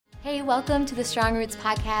Hey, welcome to the Strong Roots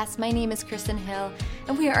podcast. My name is Kristen Hill,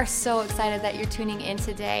 and we are so excited that you're tuning in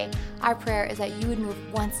today. Our prayer is that you would move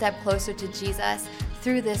one step closer to Jesus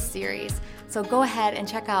through this series. So go ahead and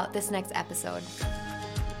check out this next episode.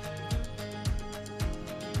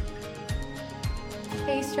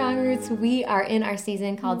 Hey, Strong Roots, we are in our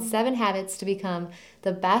season called 7 Habits to Become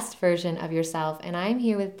the Best Version of Yourself, and I'm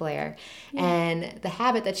here with Blair. And the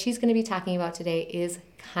habit that she's going to be talking about today is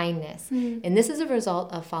kindness. And this is a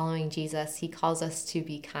result of following Jesus. He calls us to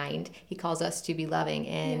be kind. He calls us to be loving.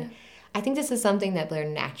 And I think this is something that Blair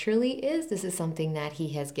naturally is. This is something that he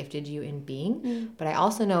has gifted you in being. But I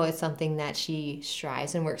also know it's something that she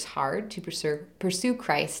strives and works hard to pursue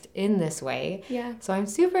Christ in this way. Yeah. So I'm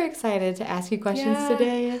super excited to ask you questions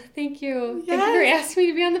today. Thank you. Yes. Thank you for asking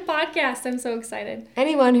me to be on the podcast. I'm so excited.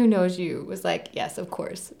 Anyone who knows you was like, yes, of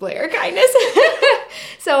course, Blair, kindness.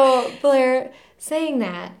 So Blair, saying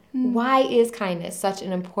that, why is kindness such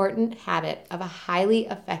an important habit of a highly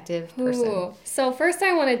effective person? So first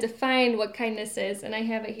I want to define what kindness is, and I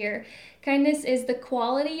have it here. Kindness is the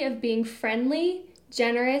quality of being friendly,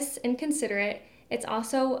 generous, and considerate. It's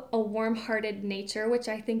also a warm-hearted nature, which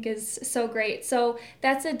I think is so great. So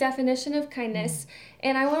that's a definition of kindness.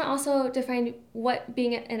 And I want to also define what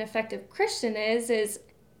being an effective Christian is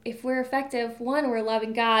if we're effective, 1, we're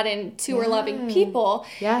loving God, and 2, we're loving people.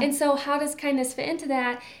 And so how does kindness fit into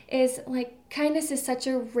that is, like, kindness is such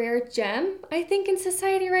a rare gem, I think, in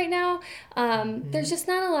society right now. There's just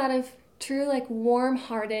not a lot of true, like,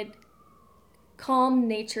 warm-hearted,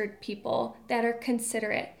 calm-natured people that are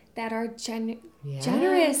considerate, that are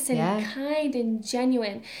generous and kind and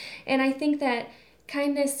genuine. And I think that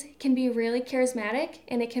kindness can be really charismatic,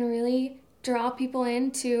 and it can really draw people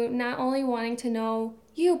into not only wanting to know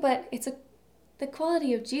you, but it's the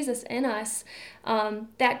quality of Jesus in us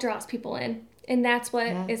that draws people in. And that's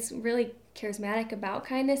what is really charismatic about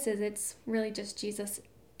kindness, is it's really just Jesus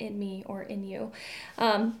in me or in you.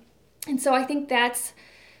 And so I think that's,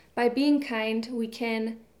 by being kind, we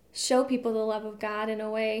can show people the love of God in a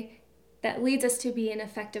way that leads us to be an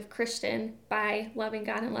effective Christian by loving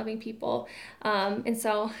God and loving people. And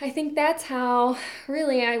so I think that's how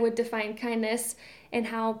really I would define kindness, and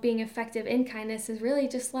how being effective in kindness is really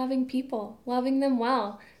just loving people, loving them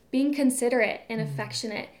well, being considerate and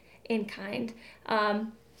affectionate and kind.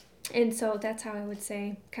 And so that's how I would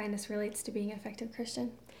say kindness relates to being an effective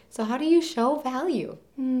Christian. So how do you show value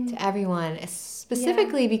to everyone,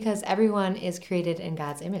 specifically because everyone is created in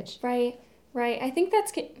God's image? Right. I think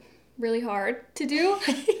that's really hard to do.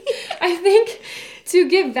 I think to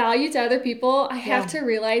give value to other people, I have to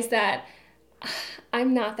realize that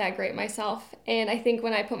I'm not that great myself. And I think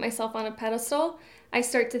when I put myself on a pedestal, I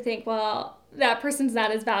start to think, well, that person's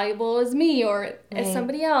not as valuable as me or as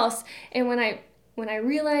somebody else. And when I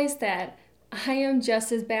realize that I am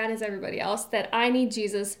just as bad as everybody else, that I need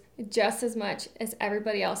Jesus just as much as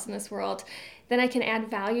everybody else in this world, then I can add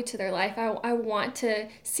value to their life. I want to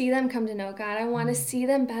see them come to know God. I want to see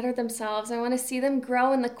them better themselves. I want to see them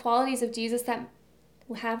grow in the qualities of Jesus that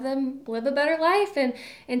will have them live a better life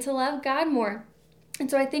and to love God more. And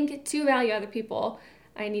so I think to value other people,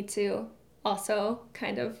 I need to also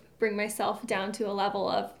kind of bring myself down to a level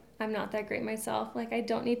of, I'm not that great myself. Like, I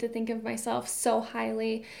don't need to think of myself so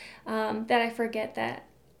highly that I forget that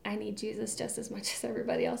I need Jesus just as much as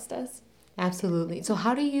everybody else does. Absolutely. So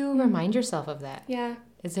how do you remind yourself of that? Yeah.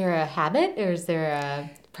 Is there a habit or is there a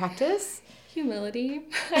practice? Humility.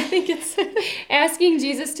 I think it's asking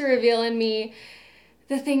Jesus to reveal in me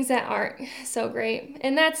the things that aren't so great.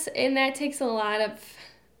 And that takes a lot of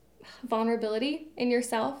vulnerability in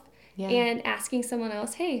yourself and asking someone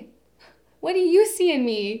else, hey, what do you see in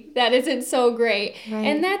me that isn't so great? Right.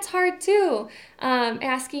 And that's hard too.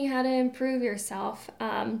 Asking how to improve yourself.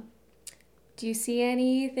 Do you see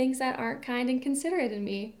any things that aren't kind and considerate in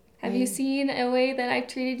me? Have you seen a way that I've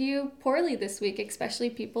treated you poorly this week, especially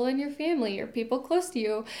people in your family or people close to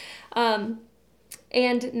you?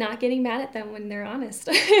 And not getting mad at them when they're honest.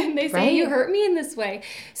 They say, you hurt me in this way.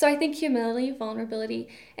 So I think humility, vulnerability,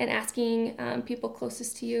 and asking people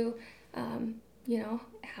closest to you,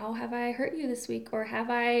 how have I hurt you this week? Or have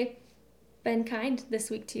I been kind this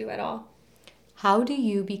week to you at all? How do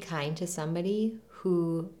you be kind to somebody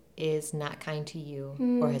who is not kind to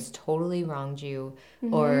you or has totally wronged you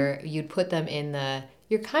or you'd put them in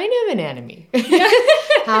you're kind of an enemy?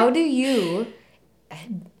 How do you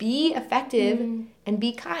be effective and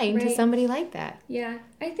be kind to somebody like that? Yeah,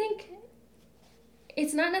 I think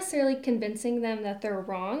it's not necessarily convincing them that they're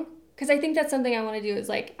wrong, because I think that's something I want to do is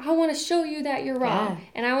like, I want to show you that you're wrong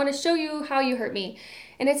and I want to show you how you hurt me.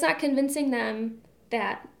 And it's not convincing them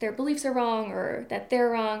that their beliefs are wrong or that they're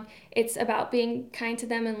wrong. It's about being kind to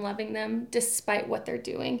them and loving them despite what they're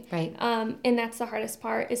doing. Right. And that's the hardest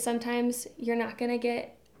part, is sometimes you're not going to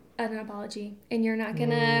get an apology, and you're not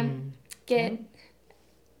going to get,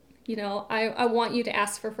 you know, I want you to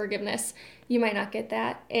ask for forgiveness. You might not get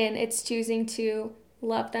that. And it's choosing to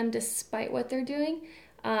love them despite what they're doing,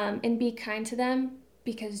 and be kind to them,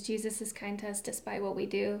 because Jesus is kind to us despite what we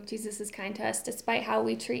do. Jesus is kind to us despite how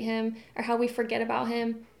we treat him, or how we forget about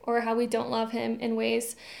him, or how we don't love him in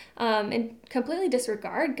ways, and completely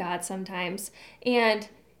disregard God sometimes. And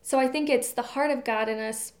so I think it's the heart of God in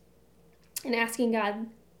us, and asking God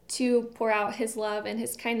to pour out his love and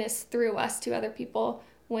his kindness through us to other people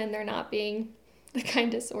when they're not being the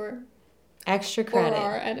kindest or extra credit. Or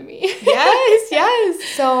our enemy. Yes.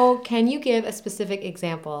 So can you give a specific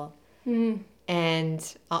example?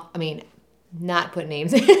 And I mean, not put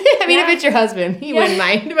names. I mean, if it's your husband, he wouldn't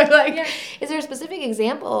mind. But like, is there a specific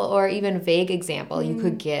example or even vague example you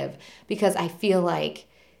could give? Because I feel like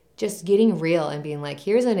just getting real and being like,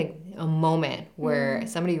 here's a moment where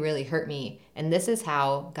somebody really hurt me, and this is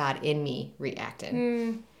how God in me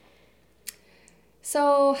reacted.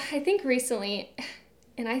 So I think recently,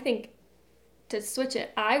 and I think to switch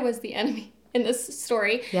it, I was the enemy in this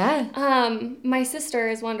story. Yeah. My sister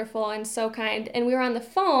is wonderful and so kind, and we were on the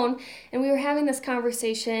phone and we were having this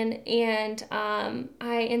conversation, and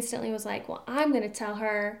I instantly was like, well, I'm going to tell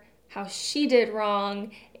her how she did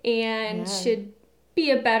wrong and should be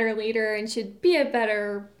a better leader and should be a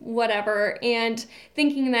better whatever. And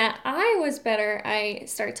thinking that I was better, I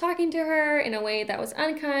started talking to her in a way that was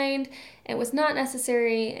unkind and was not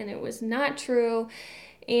necessary, and it was not true.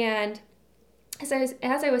 And as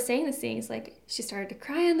I was saying these things, like, she started to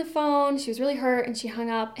cry on the phone. She was really hurt, and she hung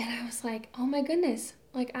up. And I was like, oh my goodness,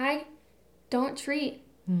 like, I don't treat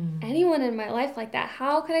anyone in my life like that.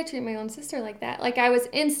 How could I treat my own sister like that? Like, I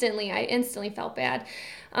instantly felt bad.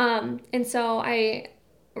 And so I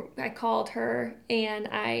called her, and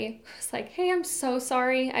I was like, hey, I'm so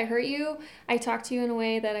sorry I hurt you. I talked to you in a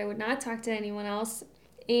way that I would not talk to anyone else.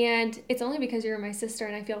 And it's only because you're my sister,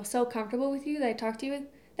 and I feel so comfortable with you that I talked to you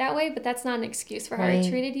that way, but that's not an excuse for how I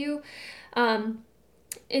treated you.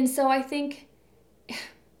 And so I think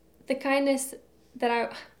the kindness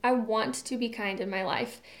that I want to be kind in my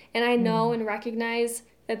life, and I know and recognize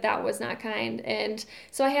that was not kind. And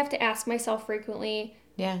so I have to ask myself frequently,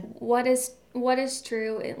 what is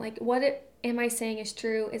true, and like, am I saying is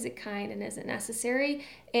true? Is it kind, and is it necessary?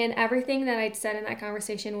 And everything that I'd said in that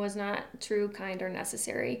conversation was not true, kind, or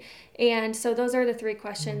necessary. And so those are the three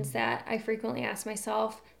questions that I frequently ask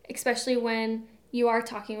myself, especially when you are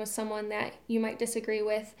talking with someone that you might disagree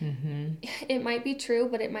with. It might be true,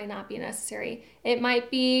 but it might not be necessary. It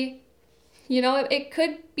might be, it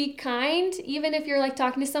could be kind, even if you're like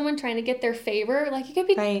talking to someone trying to get their favor. Like, it could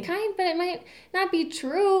be kind, but it might not be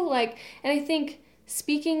true. Like, and I think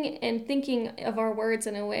speaking and thinking of our words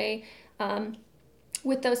in a way,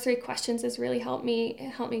 with those three questions has really helped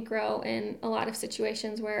me grow in a lot of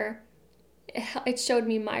situations where it showed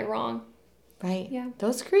me my wrong. Right. Yeah.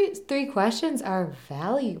 Those three questions are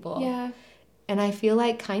valuable. Yeah. And I feel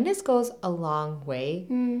like kindness goes a long way,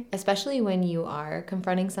 especially when you are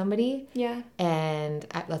confronting somebody. Yeah. And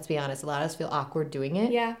let's be honest, a lot of us feel awkward doing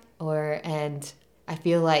it. Yeah. And I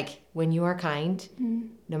feel like when you are kind,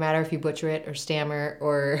 no matter if you butcher it or stammer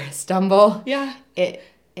or stumble, it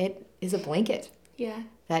is a blanket. Yeah.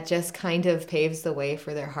 That just kind of paves the way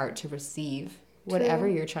for their heart to receive whatever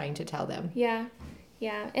you're trying to tell them. Yeah.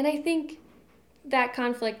 Yeah. And I think that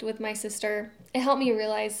conflict with my sister, it helped me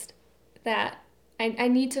realize that I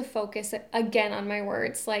need to focus again on my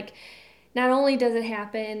words. Like, not only does it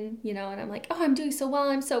happen, and I'm like, oh, I'm doing so well,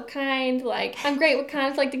 I'm so kind, like, I'm great with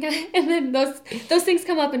conflict, and then those things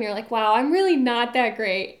come up, and you're like, wow, I'm really not that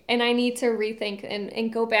great, and I need to rethink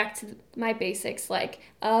and go back to my basics, like,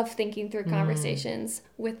 of thinking through conversations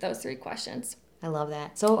with those three questions. I love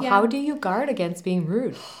that. So how do you guard against being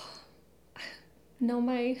rude? Know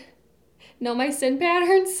my sin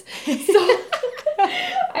patterns. So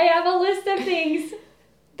I have a list of things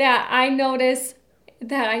that I notice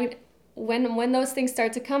that when those things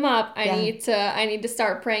start to come up, I need to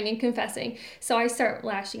start praying and confessing. So I start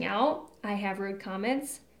lashing out. I have rude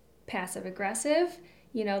comments, passive aggressive,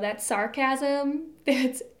 that sarcasm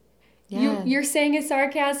that's you're saying it's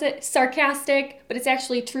sarcastic, but it's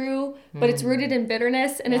actually true, but it's rooted in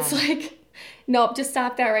bitterness, and it's like, nope, just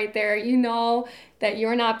stop that right there. You know that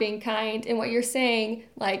you're not being kind, and what you're saying,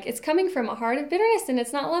 like, it's coming from a heart of bitterness, and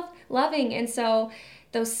it's not loving. And so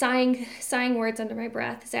those sighing words under my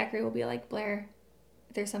breath, Zachary will be like, Blair,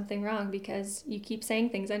 there's something wrong because you keep saying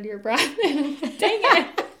things under your breath. And I'm like, dang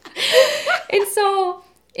it. And so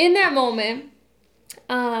in that moment,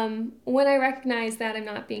 when I recognize that I'm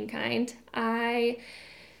not being kind, I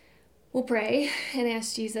will pray and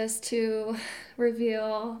ask Jesus to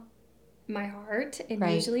reveal my heart. And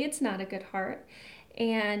usually it's not a good heart.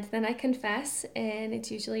 And then I confess, and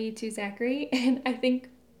it's usually to Zachary. And I think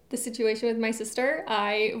the situation with my sister,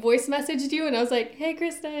 I voice messaged you and I was like, hey,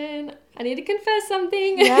 Kristen, I need to confess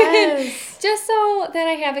something. Yes. Just so that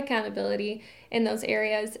I have accountability in those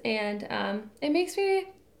areas. And it makes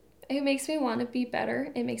me want to be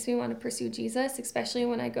better. It makes me want to pursue Jesus, especially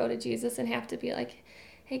when I go to Jesus and have to be like,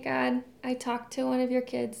 hey, God, I talked to one of your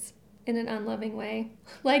kids in an unloving way.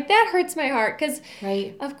 Like, that hurts my heart because,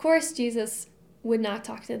 of course, Jesus would not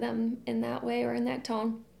talk to them in that way or in that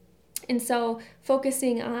tone. And so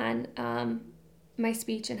focusing on my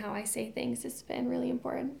speech and how I say things has been really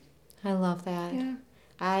important. I love that. Yeah.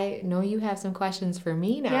 I know you have some questions for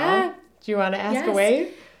me now. Yeah. Do you want to ask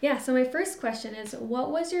away? Yeah, so my first question is,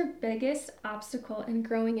 what was your biggest obstacle in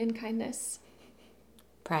growing in kindness?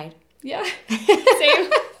 Pride. Yeah, same.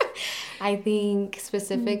 I think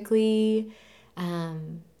specifically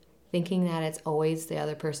thinking that it's always the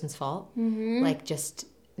other person's fault. Like just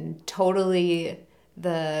totally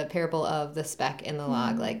the parable of the speck in the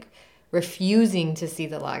log, like refusing to see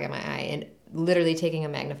the log in my eye and literally taking a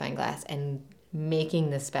magnifying glass and making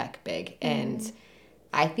the speck big. And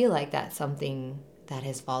I feel like that's something that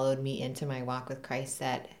has followed me into my walk with Christ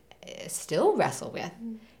that I still wrestle with.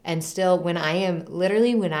 And still, when I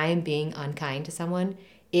am being unkind to someone,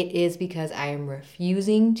 it is because I am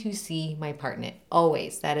refusing to see my part in it.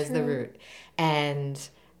 Always. That is the root. And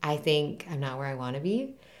I think I'm not where I want to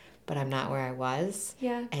be, but I'm not where I was.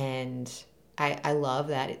 Yeah. And I love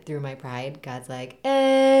that through my pride, God's like,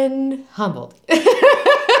 and humbled.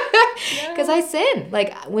 Because I sin.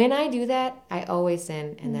 Like, when I do that, I always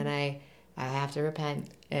sin. And then I have to repent.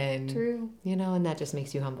 And, and that just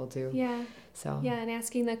makes you humble too. Yeah. So. Yeah, and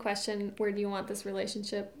asking the question, where do you want this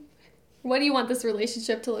relationship? What do you want this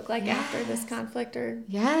relationship to look like after this conflict or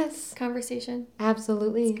conversation?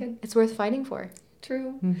 Absolutely. It's good. It's worth fighting for.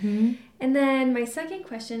 True. Mm-hmm. And then my second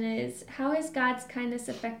question is, how has God's kindness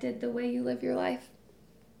affected the way you live your life?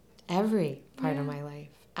 Every part of my life.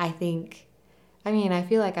 I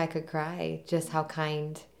feel like I could cry just how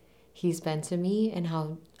kind he's been to me and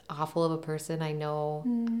how awful of a person I know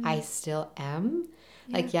I still am.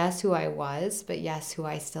 Yeah. Like, yes, who I was, but yes, who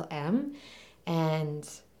I still am. And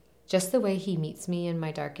just the way he meets me in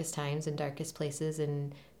my darkest times and darkest places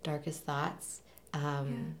and darkest thoughts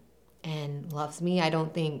and loves me. I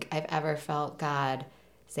don't think I've ever felt God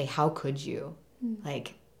say, how could you?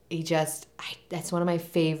 Like, that's one of my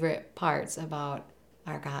favorite parts about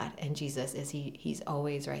our God and Jesus is he's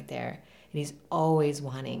always right there. And he's always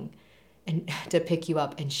wanting and to pick you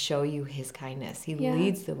up and show you his kindness. He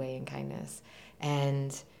leads the way in kindness.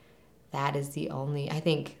 And that is I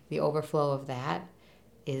think the overflow of that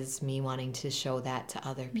is me wanting to show that to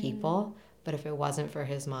other people. But if it wasn't for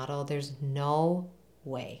his model, there's no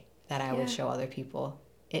way that I would show other people.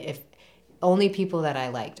 If only people that I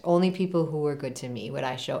liked, only people who were good to me, would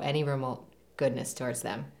I show any remote goodness towards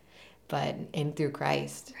them. But through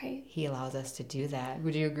Christ, he allows us to do that.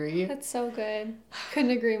 Would you agree? That's so good.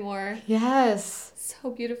 Couldn't agree more. Yes.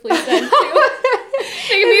 So beautifully said, too.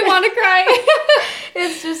 Making me want to cry.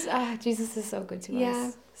 It's just, Jesus is so good to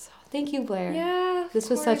us. So thank you, Blair. Yeah, this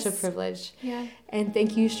was such a privilege. Yeah. And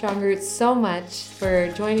thank you, Strong Roots, so much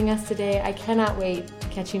for joining us today. I cannot wait to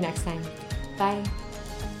catch you next time. Bye.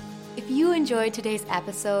 If you enjoyed today's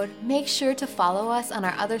episode, make sure to follow us on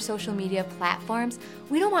our other social media platforms.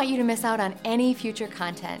 We don't want you to miss out on any future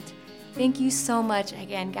content. Thank you so much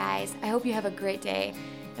again, guys. I hope you have a great day.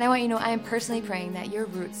 And I want you to know I am personally praying that your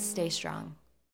roots stay strong.